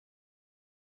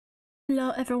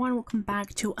Hello everyone, welcome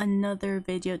back to another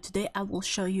video. Today I will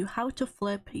show you how to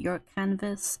flip your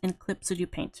canvas in Clip Studio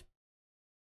Paint.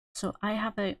 So I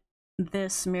have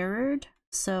this mirrored,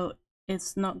 so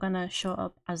it's not gonna show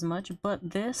up as much,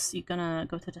 but this you're gonna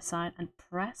go to the side and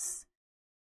press.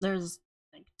 There's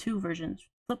like two versions,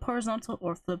 flip horizontal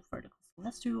or flip vertical. So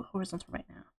let's do horizontal right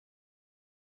now.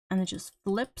 And it just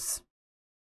flips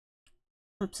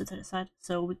it to the side.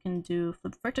 So we can do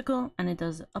flip vertical and it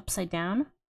does upside down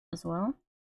as well.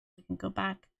 We can go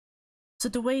back. So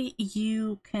the way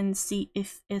you can see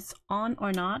if it's on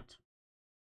or not,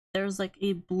 there's like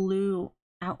a blue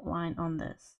outline on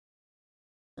this.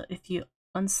 So if you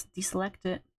deselect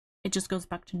it, it just goes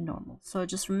back to normal. So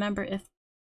just remember,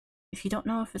 if you don't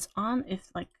know if it's on,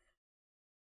 if like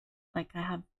I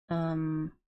have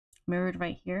mirrored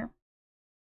right here,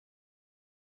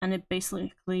 and it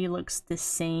basically looks the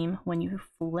same when you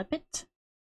flip it.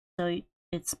 So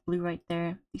it's blue right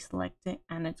there, deselect it,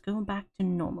 and it's going back to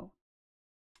normal.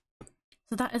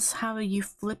 So that is how you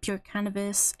flip your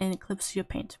canvas in Clip Studio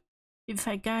Paint. If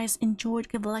you guys enjoyed,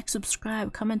 give a like,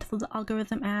 subscribe, comment for the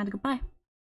algorithm, and goodbye.